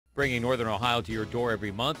Bringing Northern Ohio to your door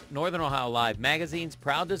every month, Northern Ohio Live magazine's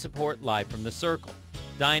proud to support Live from the Circle.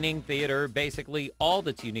 Dining, theater, basically all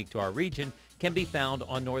that's unique to our region can be found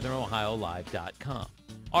on NorthernOhioLive.com.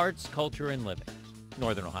 Arts, culture, and living.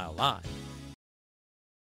 Northern Ohio Live.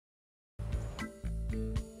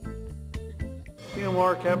 Pinot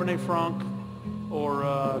Noir, Cabernet Franc, or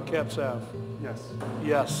Cab Sav? Yes.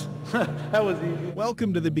 Yes. That was easy.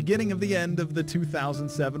 Welcome to the beginning of the end of the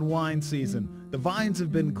 2007 wine season. The vines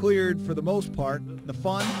have been cleared for the most part. The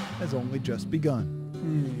fun has only just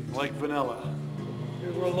begun. Like vanilla.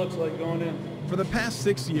 Here's what it looks like going in. For the past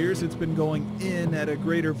 6 years, it's been going in at a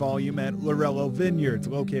greater volume at Laurello Vineyards,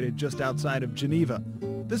 located just outside of Geneva.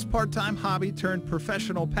 This part-time hobby turned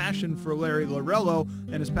professional passion for Larry Laurello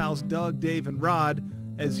and his pals Doug, Dave, and Rod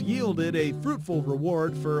has yielded a fruitful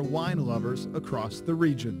reward for wine lovers across the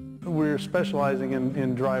region. We're specializing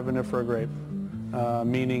in dry vinifera grape,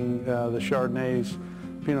 meaning the Chardonnays,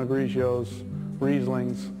 Pinot Grigios,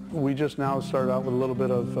 Rieslings. We just now started out with a little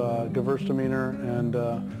bit of Gewürztraminer and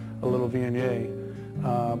a little Viognier.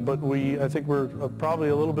 But I think we're probably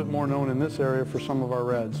a little bit more known in this area for some of our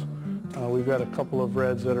reds. We've got a couple of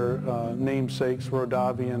reds that are namesakes,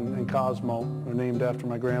 Rodavi and Cosmo. They're named after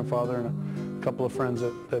my grandfather and a couple of friends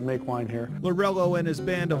that make wine here. Laurello and his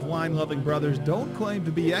band of wine-loving brothers don't claim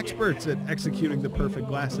to be experts at executing the perfect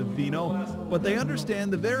glass of vino, but they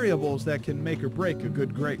understand the variables that can make or break a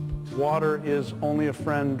good grape. Water is only a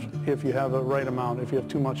friend if you have the right amount. If you have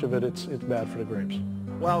too much of it, it's bad for the grapes.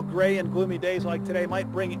 While gray and gloomy days like today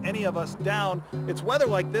might bring any of us down, it's weather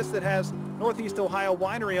like this that has Northeast Ohio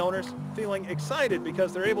winery owners feeling excited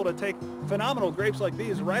because they're able to take phenomenal grapes like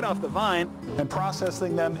these right off the vine and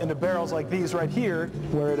processing them into barrels like these right here,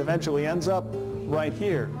 where it eventually ends up right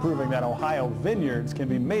here, proving that Ohio vineyards can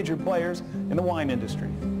be major players in the wine industry.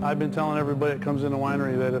 I've been telling everybody that comes in the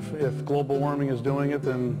winery that if global warming is doing it,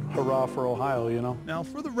 then hurrah for Ohio, you know. Now,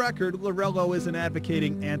 for the record, Laurello isn't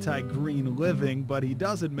advocating anti-green living, but he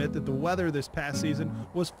does admit that the weather this past season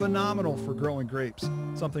was phenomenal for growing grapes,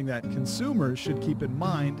 something that consumers should keep in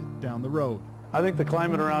mind down the road. I think the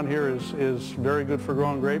climate around here is very good for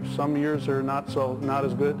growing grapes. Some years are not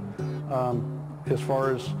as good. As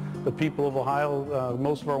far as the people of Ohio,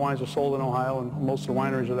 most of our wines are sold in Ohio, and most of the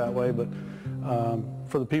wineries are that way, but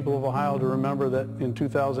for the people of Ohio to remember that in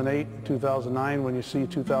 2008, 2009, when you see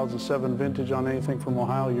 2007 vintage on anything from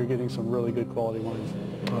Ohio, you're getting some really good quality wines.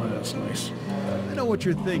 Oh, that's nice. I know what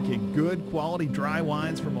you're thinking. Good quality dry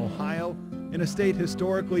wines from Ohio, in a state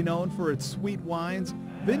historically known for its sweet wines.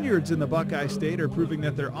 Vineyards in the Buckeye State are proving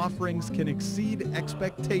that their offerings can exceed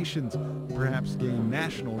expectations, perhaps gain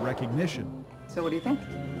national recognition. So what do you think?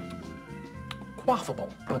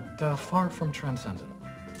 Quaffable, but far from transcendent.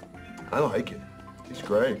 I like it. It's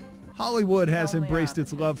great. Hollywood has embraced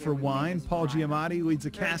its love for wine. Paul Giamatti leads a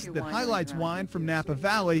cast that highlights wine from Napa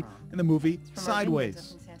Valley in the movie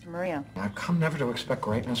Sideways. I've come never to expect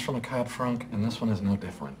greatness from a Cab Franc, and this one is no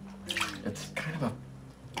different. It's kind of a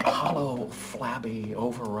hollow, flabby,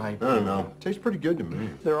 overripe. I don't know. Tastes pretty good to me.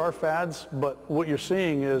 There are fads, but what you're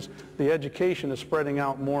seeing is the education is spreading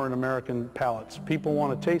out more in American palates. People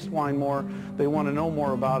want to taste wine more. They want to know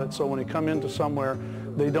more about it. So when they come into somewhere,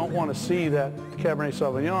 they don't want to see that Cabernet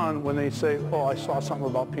Sauvignon when they say, oh, I saw something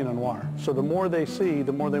about Pinot Noir. So the more they see,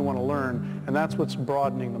 the more they want to learn, and that's what's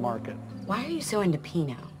broadening the market. Why are you so into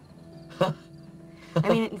Pinot? I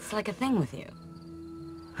mean, it's like a thing with you.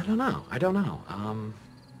 I don't know.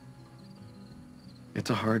 It's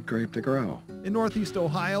a hard grape to grow. In Northeast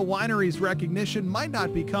Ohio, wineries' recognition might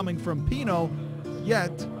not be coming from Pinot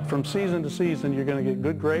yet. From season to season, you're going to get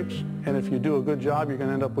good grapes, and if you do a good job, you're going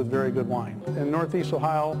to end up with very good wine. In Northeast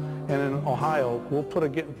Ohio and in Ohio, we'll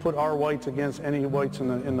put our whites against any whites in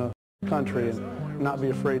the country and not be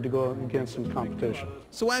afraid to go against some competition.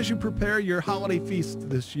 So as you prepare your holiday feast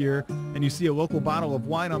this year and you see a local bottle of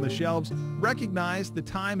wine on the shelves, recognize the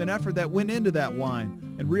time and effort that went into that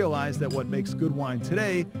wine and realize that what makes good wine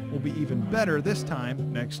today will be even better this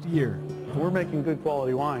time next year. If we're making good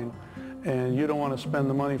quality wine and you don't want to spend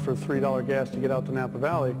the money for $3 gas to get out to Napa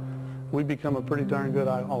Valley, we become a pretty darn good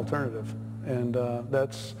alternative. And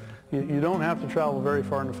you don't have to travel very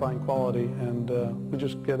far to find quality, and we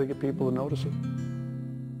just got to get people to notice it.